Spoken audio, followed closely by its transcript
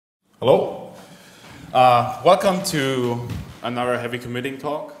Hello. Welcome to another heavy committing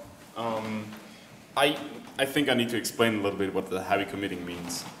talk. I think I need to explain a little bit what the heavy committing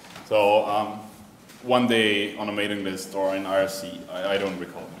means. So one day on a mailing list or in IRC, I don't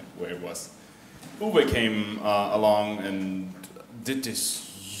recall where it was, Uwe came along and did this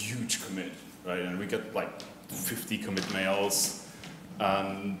huge commit, right? And we get like 50 commit mails.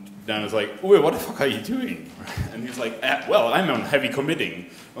 And then it's like, Uwe, what the fuck are you doing? And he's like, well, I'm on heavy committing.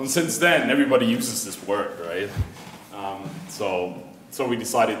 And since then, everybody uses this word, right? So we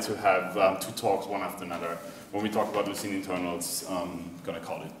decided to have two talks, one after another. When we talk about Lucene internals, I'm going to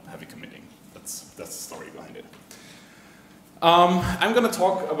call it heavy committing. That's the story behind it. I'm going to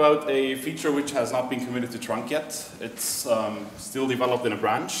talk about a feature which has not been committed to trunk yet. It's still developed in a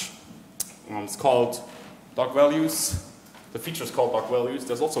branch. It's called DocValues. The feature is called DocValues.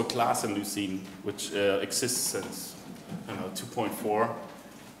 There's also a class in Lucene which exists since 2.4,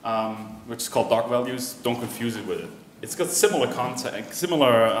 which is called DocValues. Don't confuse it with it. It's got similar content,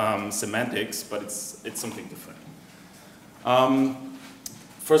 similar semantics, but it's something different.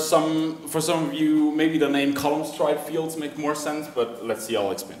 For some of you, maybe the name column stride fields make more sense, but let's see.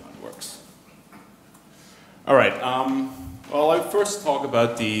 I'll explain how it works. All right. Well, I'll first talk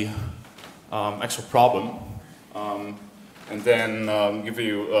about the actual problem. And then give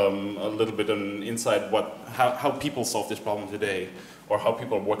you a little bit of an insight how people solve this problem today, or how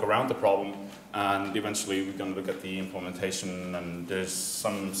people work around the problem, and eventually we're going to look at the implementation, and there's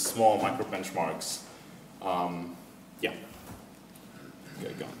some small micro benchmarks. Yeah,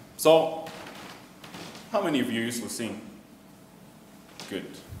 get going. So, how many of you use Lucene? Good,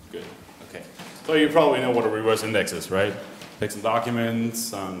 good, okay. So you probably know what a reverse index is, right? Take some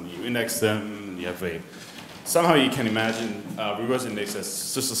documents, you index them, you have a somehow you can imagine reverse index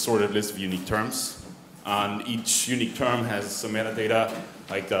as just a sorted list of unique terms. And each unique term has some metadata,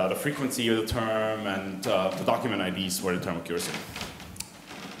 like the frequency of the term and the document IDs where the term occurs in.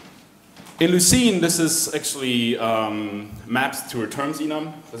 In Lucene, this is actually mapped to a terms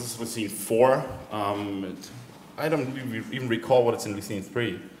enum. This is Lucene 4. I don't even recall what it's in Lucene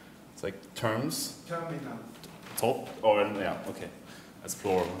 3. It's like terms. Term enum. Top? Oh, yeah, okay. That's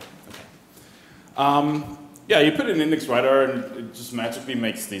plural. Okay. Yeah, you put it in an index writer and it just magically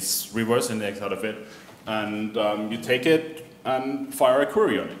makes this reverse index out of it. And you take it and fire a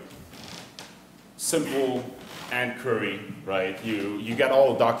query on it. Simple and query, right? You get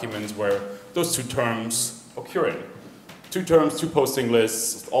all the documents where those two terms occur in. Two terms, two posting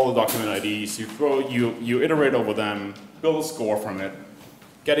lists, all the document IDs. You iterate over them, build a score from it,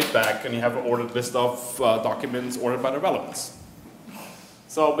 get it back, and you have an ordered list of documents ordered by their relevance.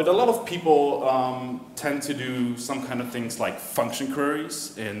 So, but a lot of people tend to do some kind of things like function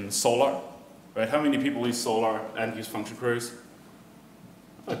queries in Solr, right? How many people use Solr and use function queries?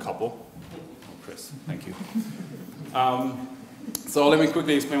 A couple. Chris, thank you. So let me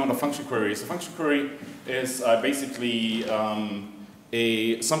quickly explain what a function query is. A function query is basically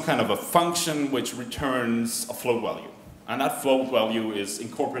some kind of a function which returns a float value, and that float value is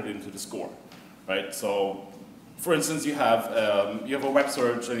incorporated into the score, right? So, for instance, you have a web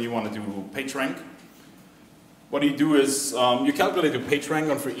search and you want to do PageRank. What you do is you calculate the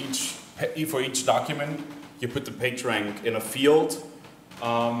PageRank, and for each document, you put the PageRank in a field,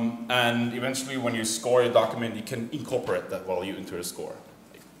 and eventually, when you score a document, you can incorporate that value into a score.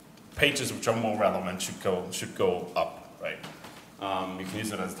 Pages which are more relevant should go up, right? You can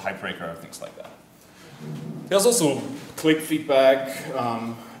use it as a typebreaker or things like that. There's also click feedback.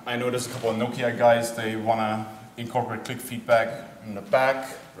 I know there's a couple of Nokia guys. They want to incorporate click feedback in the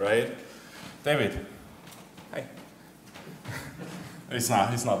back, right? David, hi. He's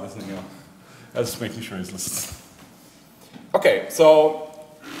not listening. You know. I was just making sure he's listening. Okay, so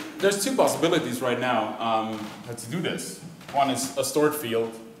there's two possibilities right now how to do this. One is a stored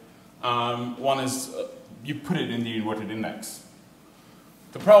field. One is you put it in the inverted index.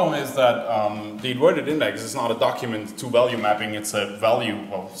 The problem is that the inverted index is not a document to value mapping. It's a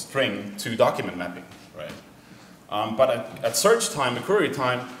string to document mapping, right? But at search time, the query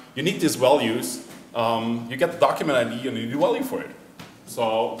time, you need these values. You get the document ID, and you need a value for it.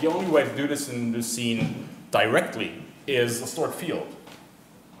 So the only way to do this in Lucene directly is a stored field.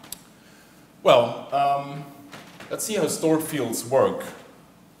 Well, let's see how stored fields work.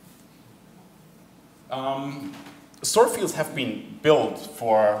 Stored fields have been built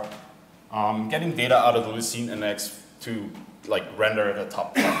for getting data out of the Lucene index to render the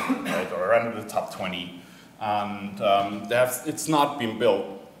top 10, right, or render the top 20. And it's not been built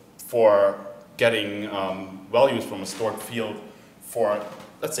for getting values from a stored field for,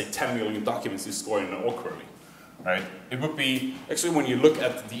 let's say, 10 million documents you score in an O query. right? It would be, actually when you look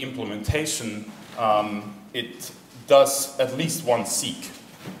at the implementation, it does at least one seek,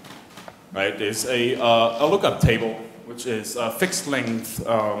 right? There's a lookup table, which is a fixed length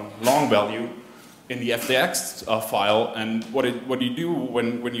long value in the FDX file, and what you do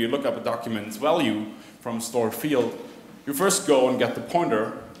when you look up a document's value from a stored field, you first go and get the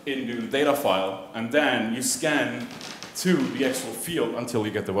pointer into the data file, and then you scan to the actual field until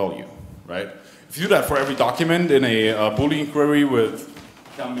you get the value, right? If you do that for every document in a Boolean query with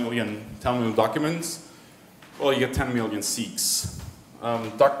 10 million documents, well, you get 10 million seeks.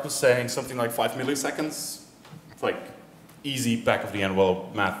 Doc was saying something like 5 milliseconds. It's like easy back of the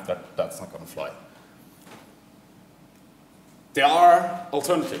envelope math, that's not going to fly. There are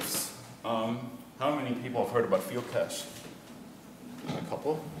alternatives. How many people have heard about FieldCache? A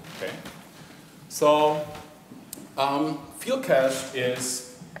couple, okay. So, FieldCache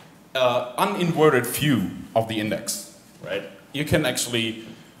is uninverted view of the index, right? You can actually,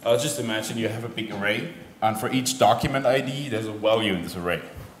 just imagine you have a big array, and for each document ID, there's a value in this array.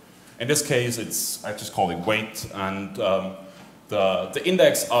 In this case, I just call it weight, and the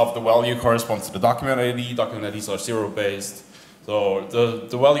index of the value corresponds to the document ID. Document IDs are zero-based. So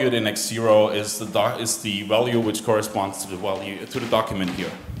the value at index 0 is the value which corresponds to the value to the document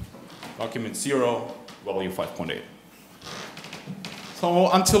here. Document 0, value 5.8. So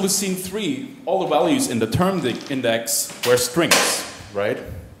until Lucene 3, all the values in the term index were strings, right?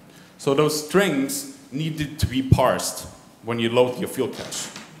 So those strings needed to be parsed when you load your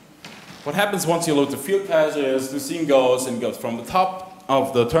FieldCache. What happens once you load the FieldCache is Lucene goes from the top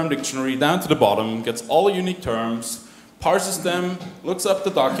of the term dictionary down to the bottom, gets all the unique terms, parses them, looks up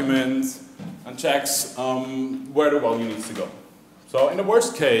the document, and checks where the value needs to go. So in the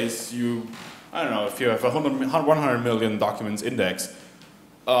worst case, I don't know, if you have 100 million documents index,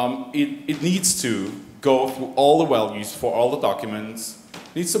 it needs to go through all the values for all the documents,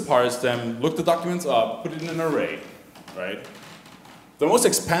 needs to parse them, look the documents up, put it in an array, right? The most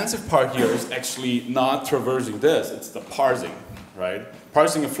expensive part here is actually not traversing this, it's the parsing, right?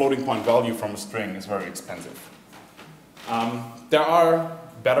 Parsing a floating point value from a string is very expensive. There are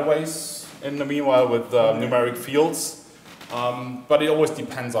better ways in the meanwhile with numeric fields, but it always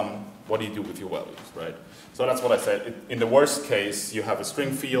depends on what you do with your values, right? So that's what I said. In the worst case, you have a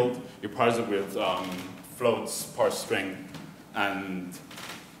string field, you parse it with floats, parse string, and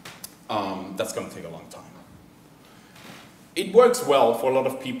that's going to take a long time. It works well for a lot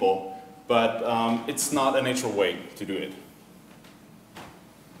of people, but it's not a natural way to do it.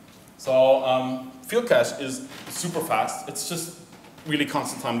 So FieldCache is super fast. It's just really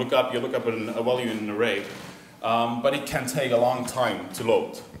constant time lookup. You look up a value in an array, but it can take a long time to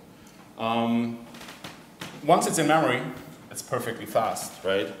load. Once it's in memory, it's perfectly fast,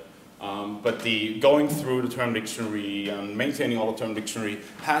 right? But going through the term dictionary and maintaining all the term dictionary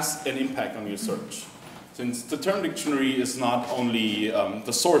has an impact on your search. Since the term dictionary is not only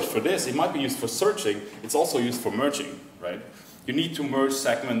the source for this, it might be used for searching, it's also used for merging, right? You need to merge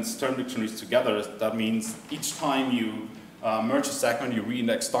segments, term dictionaries together. That means each time you merge a segment, you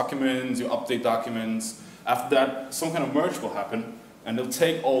reindex documents, you update documents. After that, some kind of merge will happen, and it'll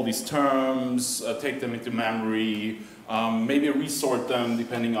take all these terms, take them into memory, maybe resort them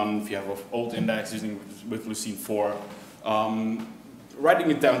depending on if you have an old index using with Lucene 4, writing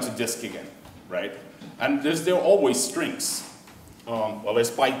it down to disk again, right? And there are always strings. Well,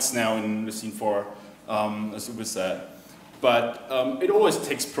 there's bytes now in Lucene 4, as it was said. But it always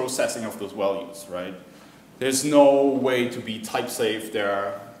takes processing of those values, right? There's no way to be type safe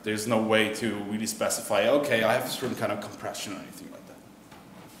there. There's no way to really specify, okay, I have a certain kind of compression or anything like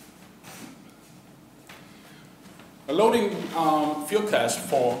that. Loading FieldCache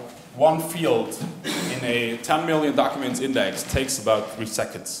for one field in a 10 million documents index takes about 3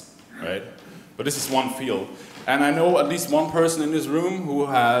 seconds, right? But this is one field. And I know at least one person in this room who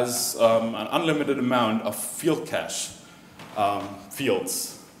has an unlimited amount of FieldCache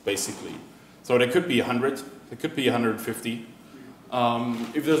fields, basically. So there could be 100, there could be 150.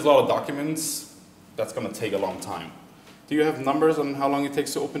 If there's a lot of documents, that's going to take a long time. Do you have numbers on how long it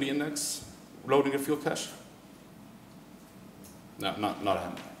takes to open the index, loading a FieldCache? No, not a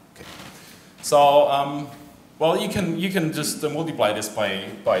hand. Okay. So, well, you can just multiply this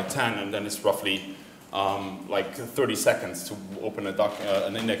by 10, and then it's roughly like 30 seconds to open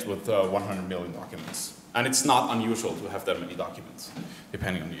an index with 100 million documents. And it's not unusual to have that many documents,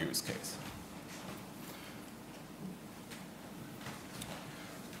 depending on the use case.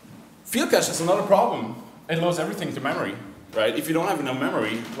 FieldCache is another problem. It loads everything to memory, right? If you don't have enough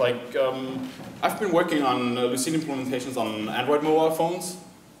memory, like I've been working on Lucene implementations on Android mobile phones.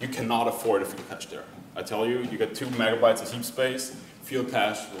 You cannot afford a FieldCache there. I tell you, you get 2 megabytes of heap space,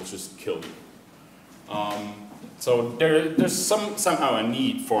 FieldCache will just kill you. So there's somehow a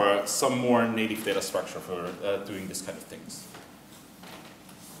need for some more native data structure for doing this kind of things.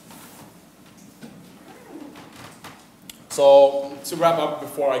 So to wrap up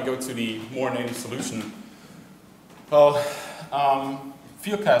before I go to the more native solution, well,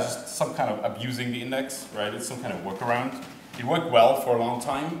 FieldCache is some kind of abusing the index, right? It's some kind of workaround. It worked well for a long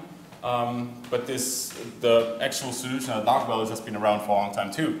time, but the actual solution of DocValues has been around for a long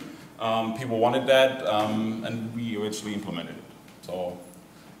time too. People wanted that, and we eventually implemented it. So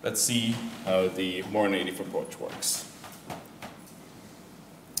let's see how the more native approach works.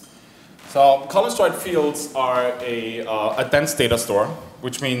 So color-striped fields are a dense data store,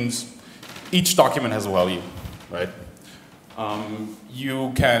 which means each document has a value, right?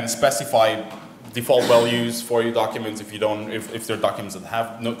 You can specify default values for your documents if they're documents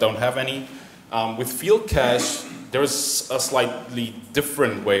that don't have any. With FieldCache, there's a slightly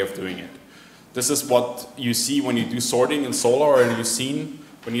different way of doing it. This is what you see when you do sorting in Solar or in Lucene,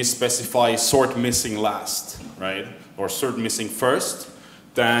 when you specify sort missing last, right? Or sort missing first.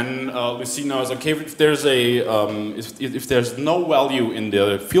 Then Lucene knows, okay, if there's no value in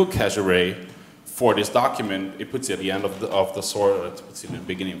the FieldCache array for this document, it puts it at the end of the sort, or it puts it in the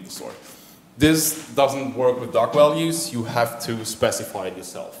beginning of the sort. This doesn't work with DocValues. You have to specify it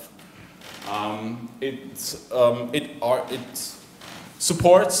yourself. It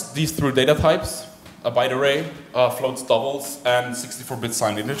supports these 3 data types: a byte array, floats, doubles, and 64-bit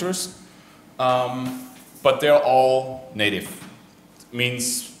signed integers. But they're all native. It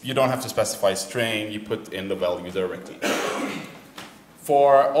means you don't have to specify string, you put in the value directly.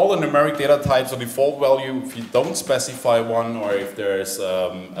 For all the numeric data types, the default value, if you don't specify one, or if there's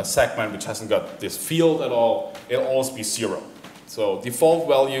a segment which hasn't got this field at all, it'll always be 0. So default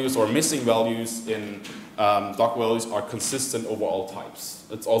values or missing values in DocValues are consistent over all types.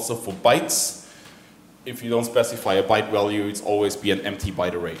 It's also for bytes. If you don't specify a byte value, it's always be an empty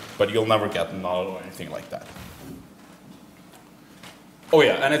byte array, but you'll never get null or anything like that. Oh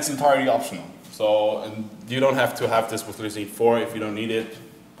yeah, and it's entirely optional. So and you don't have to have this with Lucene 4 if you don't need it.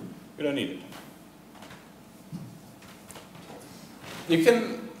 You don't need it. You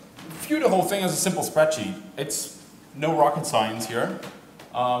can view the whole thing as a simple spreadsheet. It's no rocket science here,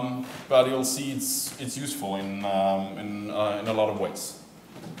 but you'll see it's useful in a lot of ways.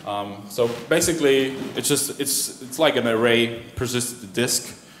 So basically, it's like an array persistent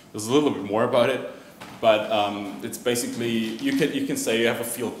disk. There's a little bit more about it, but it's basically you can say you have a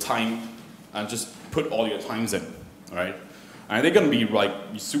field time and just put all your times in, right? And they're going to be like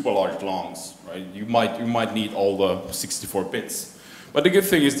super large longs, right? You might need all the 64 bits. But the good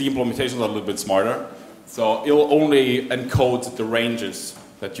thing is the implementations are a little bit smarter. So it'll only encode the ranges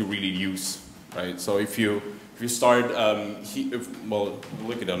that you really use, right? So if you start, well, we'll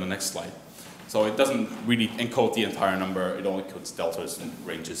look at it on the next slide. So it doesn't really encode the entire number. It only encodes deltas and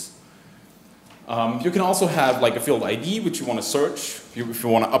ranges. You can also have like a field ID, which you want to search. If you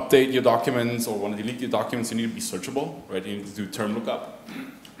want to update your documents or want to delete your documents, you need to be searchable, right? You need to do term lookup.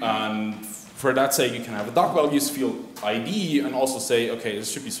 And for that sake, you can have a DocValues field ID and also say, okay, this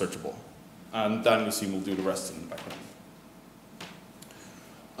should be searchable. And then Lucene will do the rest in the background.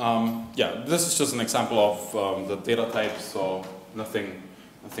 Yeah, this is just an example of the data types, so nothing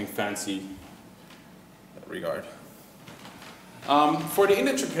fancy in that regard. For the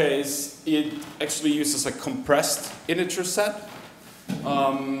integer case, it actually uses a compressed integer set.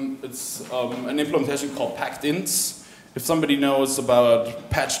 It's an implementation called packed ints. If somebody knows about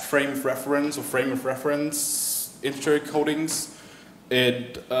patched frame of reference or frame of reference integer codings,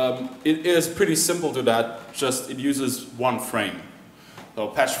 it is pretty simple to that, just it uses one frame. So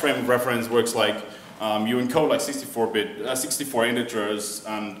patched frame of reference works like you encode like 64 integers,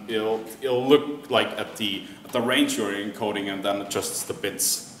 and it'll look like at the range you're encoding, and then adjusts the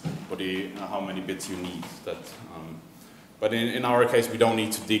bits for how many bits you need. But in our case, we don't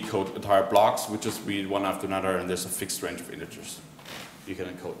need to decode entire blocks. We just read one after another, and there's a fixed range of integers you can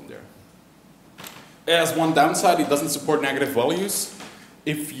encode in there. It has one downside: it doesn't support negative values.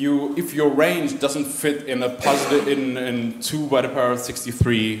 If your range doesn't fit in a positive in 2 by the power of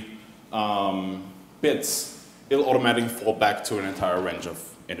 63 bits, it'll automatically fall back to an entire range of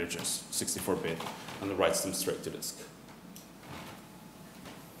integers, 64-bit, and it writes them straight to disk.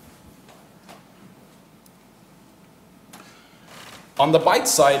 On the byte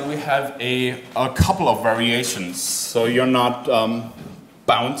side, we have a couple of variations, so you're not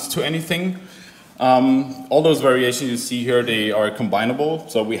bound to anything. All those variations you see here, they are combinable.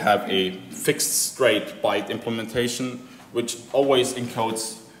 So we have a fixed straight byte implementation, which always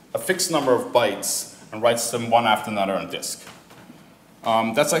encodes a fixed number of bytes and writes them one after another on disk.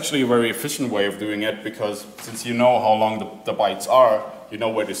 That's actually a very efficient way of doing it, because since you know how long the bytes are, you know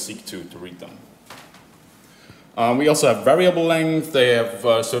where to seek to read them. We also have variable length. They have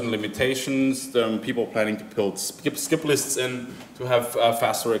certain limitations. People planning to build skip lists in to have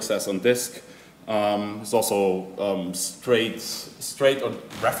faster access on disk. It's also straight or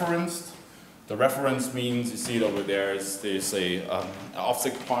referenced. The reference means, you see it over there, there's a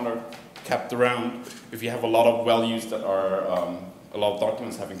offset pointer kept around. If you have a lot of values that are a lot of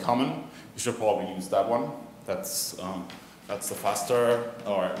documents have in common, you should probably use that one. That's the faster,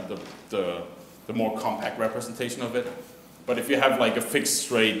 or the more compact representation of it. But if you have like a fixed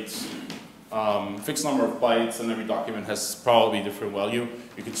number of bytes and every document has probably a different value,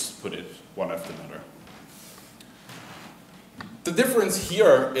 you can just put it one after another. The difference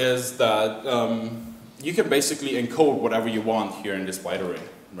here is that you can basically encode whatever you want here in this byte array,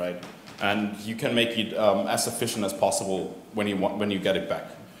 right? And you can make it as efficient as possible when you get it back.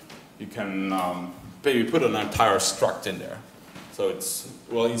 You can maybe put an entire struct in there. So it's,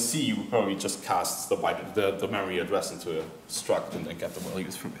 well, in C, you would probably just cast the memory address into a struct and then get the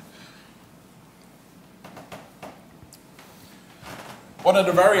values from it. What are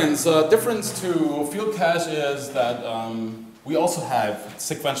the variants? Difference to FieldCache is that we also have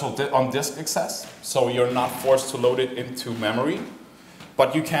sequential on-disk access, so you're not forced to load it into memory,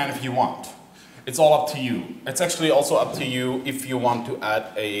 but you can if you want. It's all up to you. It's actually also up to you if you want to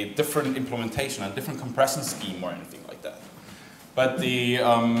add a different implementation, a different compression scheme or anything like that. But the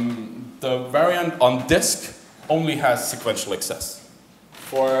variant on disk only has sequential access.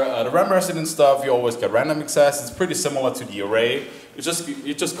 For the RAM resident stuff, you always get random access. It's pretty similar to the array. You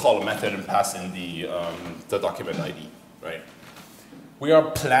just call a method and pass in the document ID, right? We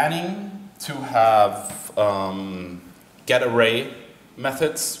are planning to have get array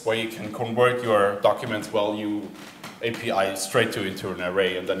methods where you can convert your document value API straight into an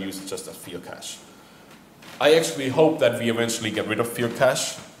array and then use it just as FieldCache. I actually hope that we eventually get rid of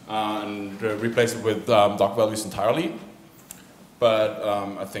FieldCache and replace it with DocValues entirely, but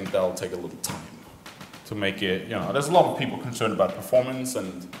I think that'll take a little time to make it, there's a lot of people concerned about performance,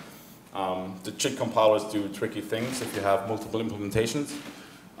 and the JIT compilers do tricky things if you have multiple implementations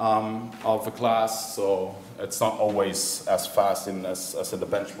of a class, so it's not always as fast as in the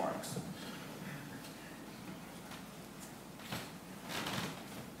benchmarks.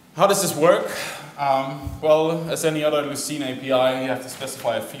 How does this work? Well, as any other Lucene API, you have to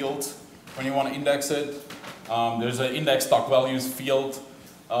specify a field when you want to index it. There's an index DocValues field.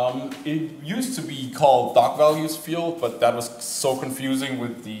 It used to be called DocValues field, but that was so confusing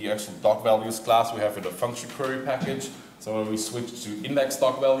with the actual DocValues class we have in the function query package. So we switched to index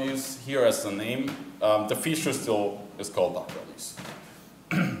DocValues here as the name. The feature still is called DocValues.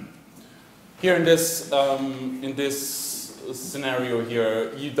 Here in this scenario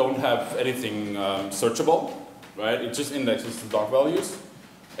here, you don't have anything searchable, right? It just indexes the DocValues.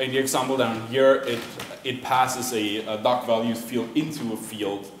 In the example down here, it passes a DocValues field into a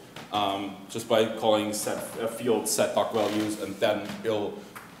field just by calling a field set DocValues, and then it'll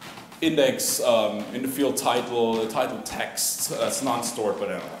index in the field title, the title text that's non-stored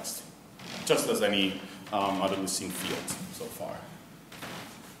but analyzed, just as any other Lucene field so far.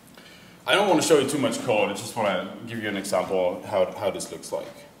 I don't want to show you too much code, I just want to give you an example of how this looks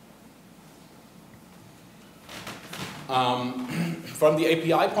like. From the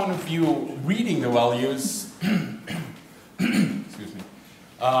API point of view, reading the values, excuse me,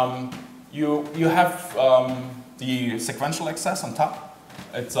 you have the sequential access on top.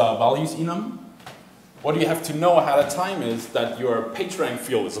 It's values enum. What you have to know ahead of time is that your PageRank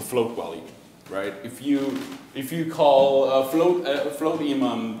field is a float value, right? If you call float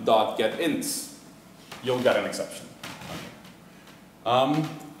enum.getInts, you'll get an exception.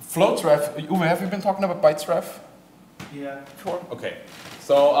 Floatref, Uwe, have you been talking about bytesref? Yeah. Sure. Okay.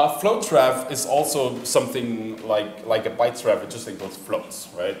 So floatref is also something like a bytesref. It just includes floats,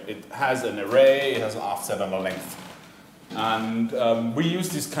 right? It has an array, it has an offset and a length. And we use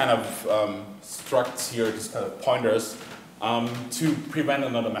these kind of structs here, these kind of pointers, to prevent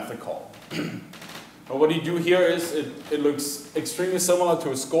another method call. But what you do here is it looks extremely similar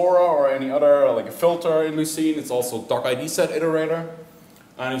to a scorer or any other, like a filter in Lucene. It's also docID set iterator,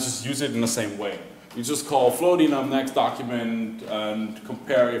 and you just use it in the same way. You just call float enum next document and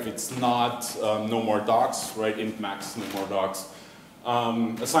compare if it's not no more docs, right? Int max no more docs.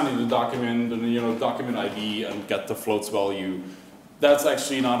 Assign it to the document and document ID and get the floats value. That's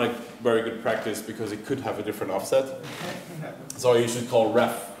actually not a very good practice because it could have a different offset. So you should call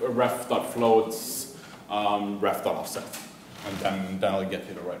ref.floats ref.offset, and then I'll get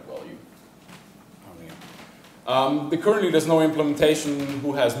you the right value. Currently, there's no implementation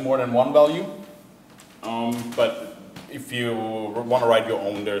who has more than one value, but if you want to write your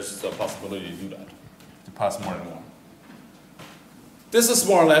own, there's a possibility to do that, to pass more than one. This is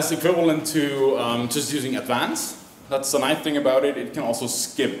more or less equivalent to just using advanced. That's the nice thing about it. It can also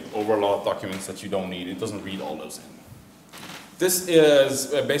skip over a lot of documents that you don't need. It doesn't read all those in. This is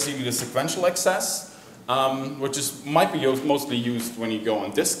basically the sequential access, which might be mostly used when you go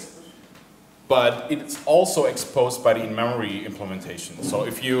on disk. But it's also exposed by the in-memory implementation. So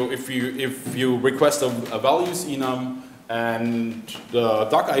if you request a values enum and the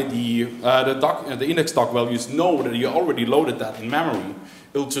doc ID, the index DocValues know that you already loaded that in memory,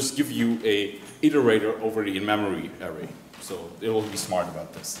 it'll just give you a iterator over the in-memory array. So it will be smart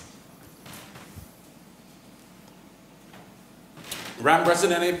about this. RAM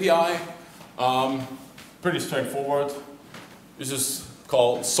resident API, pretty straightforward. You just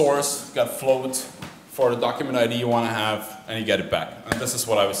call source, got float for the document ID you want to have, and you get it back. And this is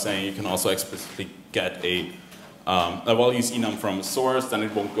what I was saying. You can also explicitly get a values enum from a source, then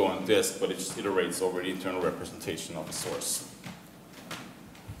it won't go on disk, but it just iterates over the internal representation of the source.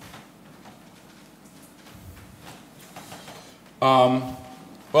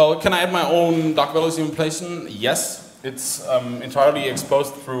 Well, can I add my own DocValues implementation? Yes. It's entirely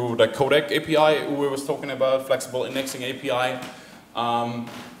exposed through the codec API we was talking about, flexible indexing API.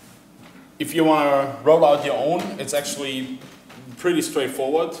 If you want to roll out your own, it's actually pretty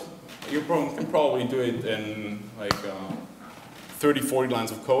straightforward. You can probably do it in like 30, 40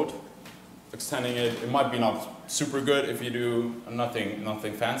 lines of code. Extending it, it might be not super good if you do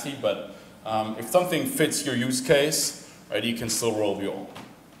nothing fancy, but if something fits your use case, right, you can still roll your own.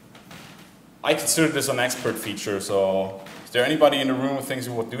 I consider this an expert feature, so is there anybody in the room who thinks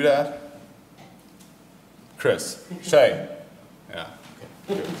you would do that? Chris? Shay? Yeah,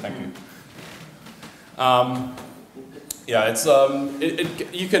 okay, good, thank you. Yeah, it's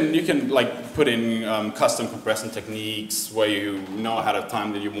you can like put in custom compression techniques where you know ahead of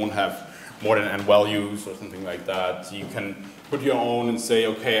time that you won't have more than n values or something like that. You can put your own and say,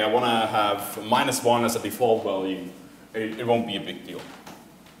 okay, I want to have -1 as a default value. It won't be a big deal.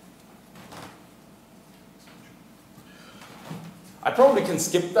 I probably can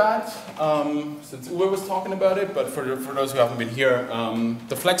skip that since Uwe was talking about it, but for those who haven't been here,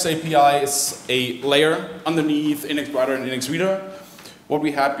 the Flex API is a layer underneath index writer and index reader. What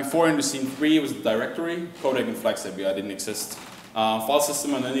we had before in Lucene 3 was the directory. Codec and Flex API didn't exist. File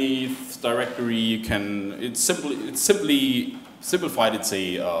system underneath directory, you can, it's simply simplified. It's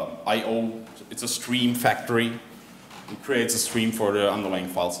a I/O. It's a stream factory. It creates a stream for the underlying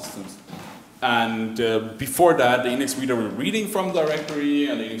file systems. And before that, the index reader was reading from the directory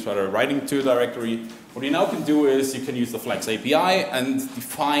and the index writer writing to the directory. What you now can do is you can use the Flex API and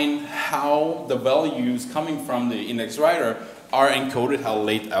define how the values coming from the index writer are encoded, how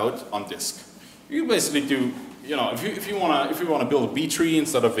laid out on disk. You basically do, you know, if you want to build a B tree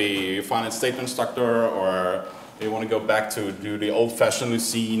instead of a finite state constructor, or you want to go back to do the old-fashioned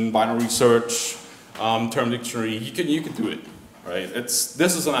Lucene binary search, term dictionary, you can do it. Right?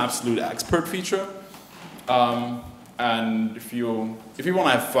 This is an absolute expert feature, and if you want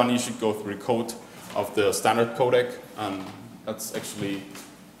to have fun, you should go through the code of the standard codec, and that's actually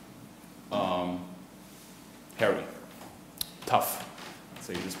hairy, tough, let's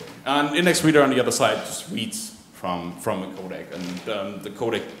say it this way. And index reader on the other side just reads from a codec, and the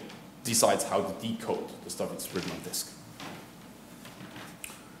codec decides how to decode the stuff that's written on disk.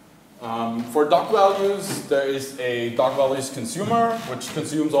 For DocValues, there is a DocValues consumer, which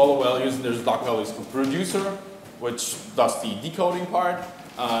consumes all the values, and there's a DocValues producer, which does the decoding part.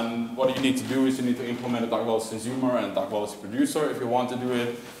 And what you need to do is you need to implement a DocValues consumer and a DocValues producer if you want to do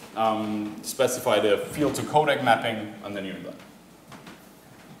it. Specify the field to codec mapping, and then you're done.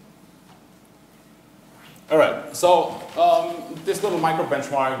 All right, so this little micro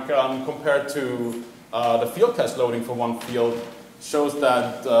benchmark compared to the field cache loading for one field shows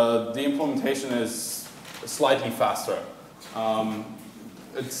that the implementation is slightly faster.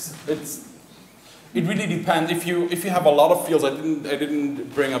 It really depends. If you have a lot of fields, I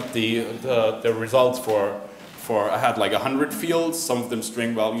didn't bring up the results for I had like 100 fields, some of them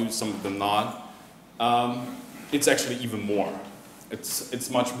string values, some of them not. It's actually even more. It's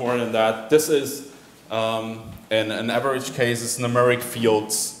much more than that. This is in an average case, it's numeric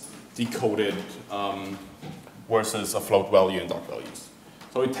fields decoded versus a float value in DocValues.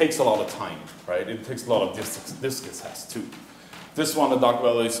 So it takes a lot of time, right? It takes a lot of disk access too. This one, the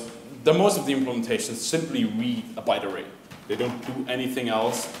DocValues, most of the implementations simply read a byte array. They don't do anything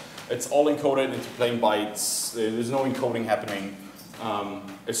else. It's all encoded into plain bytes. There's no encoding happening.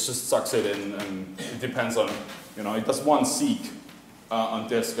 It just sucks it in, and it depends on, it does one seek on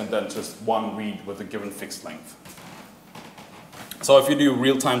disk and then just one read with a given fixed length. So if you do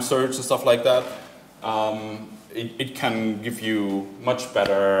real-time search and stuff like that, it can give you much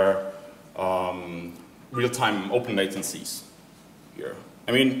better real-time open latencies here.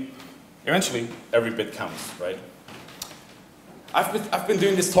 I mean, eventually every bit counts, right? I've been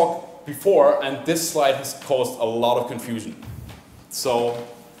doing this talk before, and this slide has caused a lot of confusion. So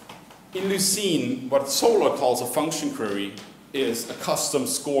in Lucene, what Solar calls a function query is a custom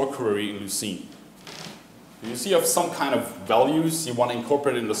score query in Lucene. You have some kind of values you want to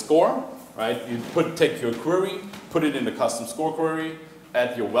incorporate in the score, right? You take your query, put it in the custom score query,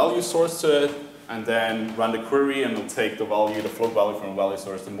 add your value source to it, and then run the query, and it'll take the value, the float value from the value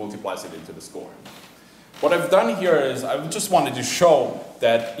source, and multiplies it into the score. What I've done here is I just wanted to show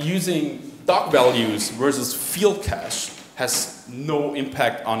that using DocValues versus FieldCache has no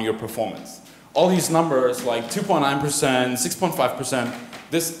impact on your performance. All these numbers, like 2.9%, 6.5%,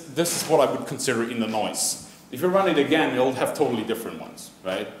 this is what I would consider in the noise. If you run it again, you'll have totally different ones,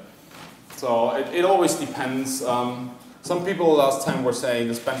 right? So it always depends. Some people last time were saying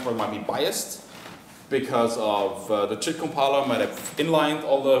this benchmark might be biased because of the JIT compiler might have inlined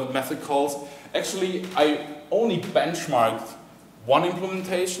all the method calls. Actually, I only benchmarked one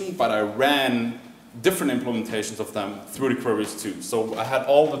implementation, but I ran different implementations of them through the queries too. So I had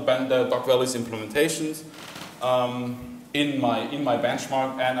all the DocValues implementations in my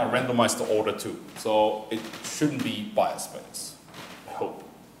benchmark, and I randomized the order too. So it shouldn't be biased by this, I hope.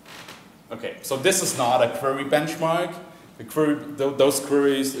 Okay, so this is not a query benchmark. The query, those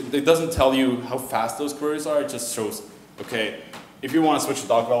queries, it doesn't tell you how fast those queries are. It just shows, okay, if you want to switch to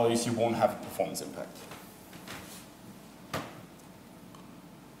DocValues, you won't have a performance impact.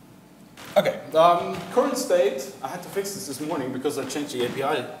 Okay, current state, I had to fix this morning because I changed the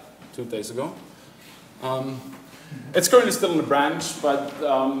API 2 days ago. It's currently still in the branch, but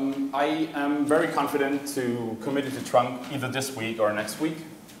I am very confident to commit it to trunk either this week or next week.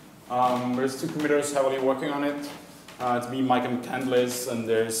 There's 2 committers heavily working on it. It's me, Mike, and Candice, and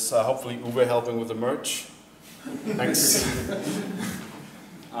there's hopefully Uwe helping with the merge. Thanks.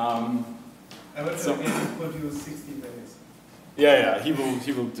 I would say put you 60 days. Yeah, he will.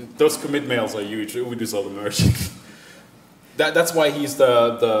 Those commit mails are huge. Uwe does all the merging. That's why he's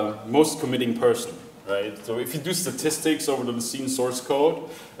the most committing person, right? So if you do statistics over the Lucene source code,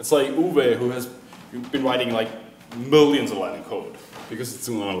 it's like Uwe, who has been writing like millions of lines of code because it's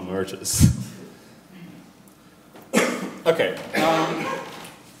doing all the merges. Okay.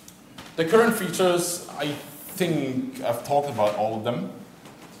 The current features, I think I've talked about all of them.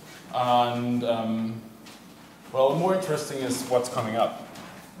 And, well, more interesting is what's coming up.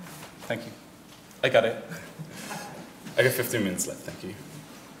 Thank you. I got it. I got 15 minutes left, thank you.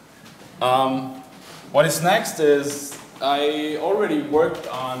 What is next is I already worked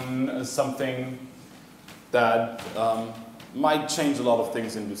on something that might change a lot of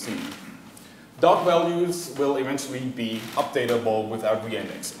things in Lucene. DocValues will eventually be updatable without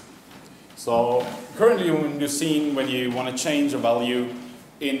reindexing. So currently in Lucene, when you want to change a value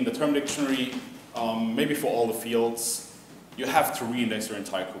in the term dictionary, maybe for all the fields, you have to reindex your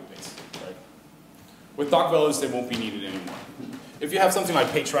entire code base, right? With DocValues, they won't be needed anymore. If you have something like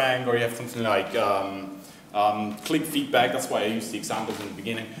PageRank or you have something like click feedback, that's why I used the examples in the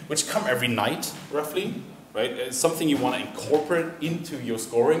beginning, which come every night, roughly, right? It's something you want to incorporate into your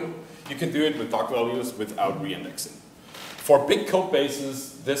scoring. You can do it with DocValues without reindexing. For big code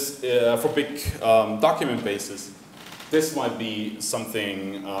bases, for big document bases, this might be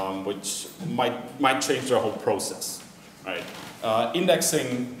something which might change the whole process, right?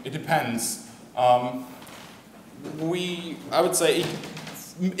 Indexing, it depends. I would say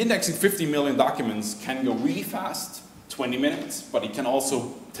indexing 50 million documents can go really fast, 20 minutes, but it can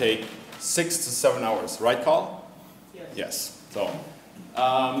also take 6 to 7 hours, right, Carl? Yes. Yes. So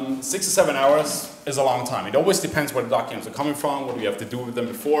 6 to 7 hours is a long time. It always depends where the documents are coming from, what do you have to do with them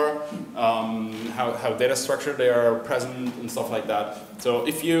before, how data structured they are present and stuff like that. So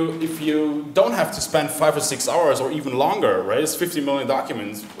if you don't have to spend 5 or 6 hours or even longer, right? It's 50 million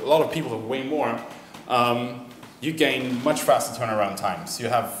documents. A lot of people have way more. You gain much faster turnaround times. You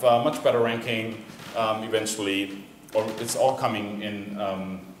have much better ranking eventually, or it's all coming in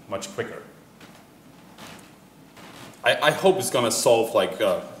much quicker. I hope it's going to solve like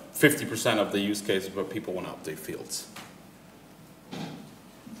 50% of the use cases where people want to update fields.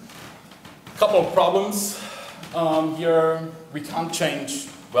 A couple of problems. Here we can't change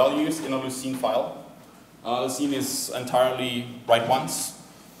values in a Lucene file. Lucene is entirely write once.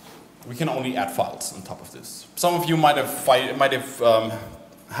 we can only add files on top of this. Some of you might have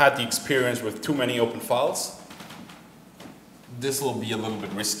had the experience with too many open files. This will be a little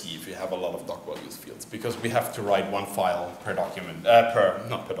bit risky if you have a lot of DocValues fields, because we have to write one file per document,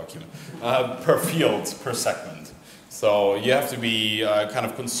 per field, per segment. So you have to be kind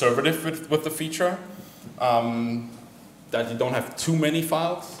of conservative with the feature, that you don't have too many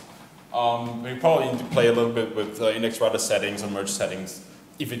files. You probably need to play a little bit with index router settings and merge settings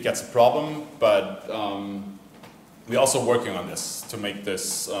if it gets a problem, but we're also working on this to make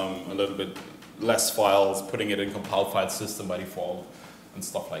this a little bit less files, putting it in compiled file system by default, and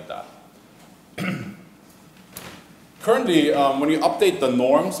stuff like that. Currently, when you update the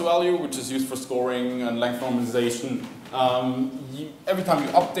norms value, which is used for scoring and length normalization, every time you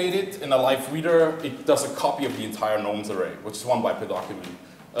update it in a live reader, it does a copy of the entire norms array, which is 1 byte per document.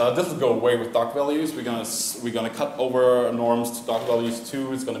 This will go away with DocValues. We're gonna cut over norms to DocValues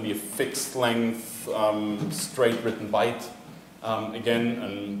 2. It's gonna be a fixed length, straight written byte again.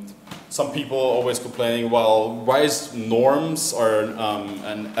 And some people always complaining, well, why is norms or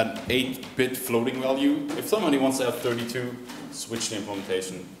an 8-bit floating value? If somebody wants to have 32, switch the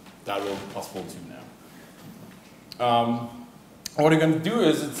implementation. That will be possible too now. What you're gonna do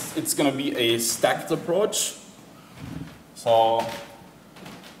is it's gonna be a stacked approach. So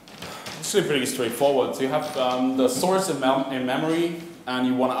it's actually pretty straightforward. So you have the source in memory, and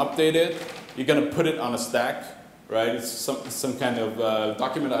you want to update it. You're going to put it on a stack, right? It's some kind of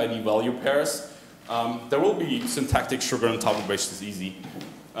document ID value pairs. There will be syntactic sugar on top, which is easy.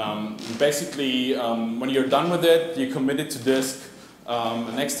 Basically, when you're done with it, you commit it to disk.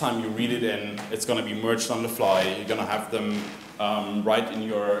 The next time you read it in, it's going to be merged on the fly. You're going to have them right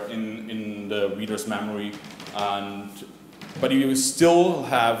in the reader's memory, but you still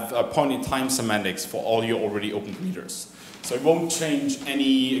have point-in-time semantics for all your already opened readers. So it won't change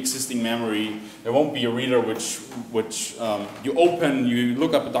any existing memory. There won't be a reader which you open, you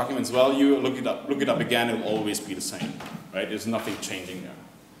look up a document's value, look it up again, it'll always be the same, right? There's nothing changing there.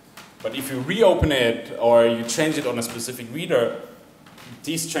 But if you reopen it or you change it on a specific reader,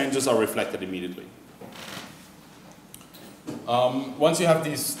 these changes are reflected immediately. Once you have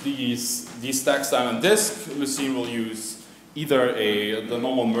these stacks down on disk, Lucene will use either the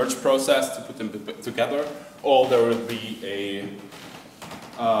normal merge process to put them together, or there will be a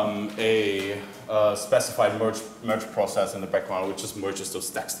specified merge process in the background which just merges those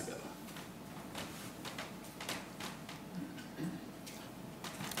stacks together.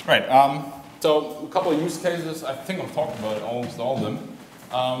 Right. So a couple of use cases. I think I've talked about almost all of them.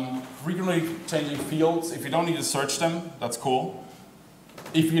 Frequently changing fields. If you don't need to search them, that's cool.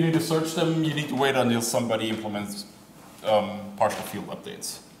 If you need to search them, you need to wait until somebody implements partial field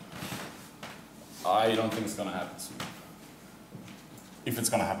updates. I don't think it's going to happen soon, if it's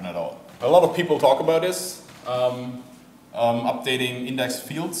going to happen at all. A lot of people talk about this, updating index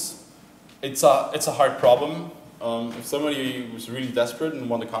fields. It's a hard problem. If somebody was really desperate and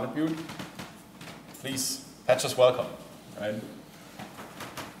want to contribute, please, patch us welcome, right?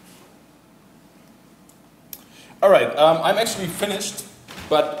 All right, I'm actually finished,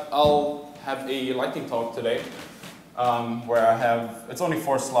 but I'll have a lightning talk today. Where it's only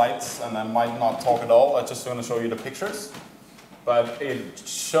 4 slides, and I might not talk at all. I'm just going to show you the pictures. But it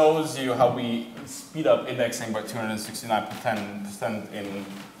shows you how we speed up indexing by 269% in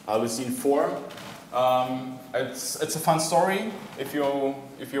Lucene 4. It's a fun story. If you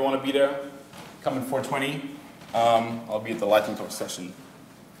want to be there, come in 4:20. I'll be at the lightning talk session.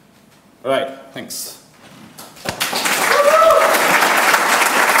 All right, thanks.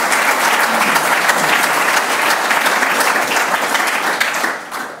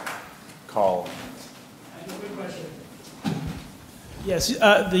 Carl. I have a quick question. Yes,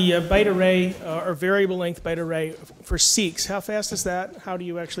 the byte array or variable length byte array for seeks, how fast is that? How do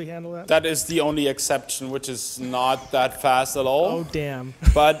you actually handle that? That is the only exception, which is not that fast at all. Oh, damn.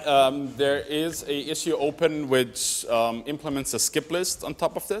 But there is a issue open which implements a skip list on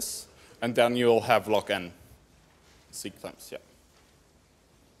top of this, and then you'll have log n seek times, yeah.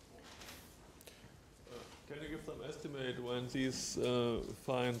 Can you give some estimate when these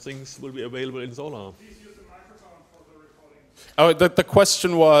fine things will be available in Solar? Please use the microphone for the recording. Oh, the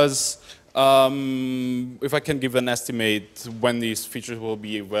question was if I can give an estimate when these features will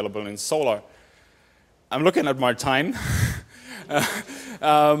be available in Solar. I'm looking at Martijn.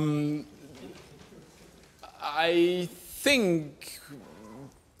 I think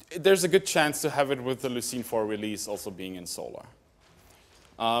there's a good chance to have it with the Lucene 4 release also being in Solar.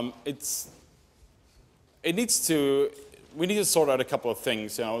 We need to sort out a couple of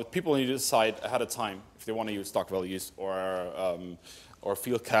things. You know, people need to decide ahead of time if they want to use DocValues or or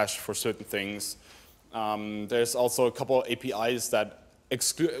FieldCache for certain things. There's also a couple of APIs that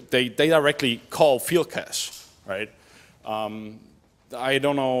they directly call FieldCache, right? I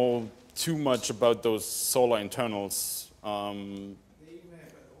don't know too much about those Solar internals. Well,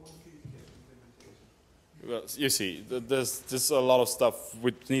 you see, there's a lot of stuff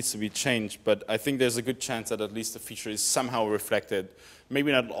which needs to be changed, but I think there's a good chance that at least the feature is somehow reflected.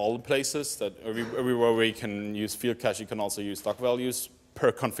 Maybe not all the places, that everywhere where you can use FieldCache, you can also use DocValues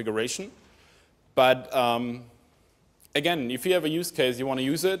per configuration. But again, if you have a use case, you want to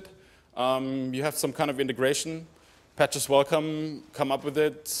use it, you have some kind of integration, patches welcome, come up with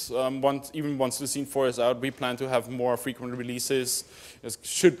it. Even once Lucene 4 is out, we plan to have more frequent releases. There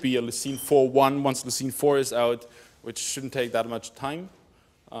should be a Lucene 4.1 once Lucene 4 is out, which shouldn't take that much time.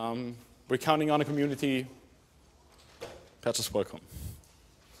 We're counting on a community. Patches welcome.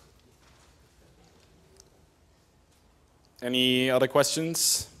 Any other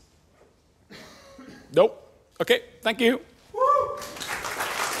questions? Nope. Okay, thank you.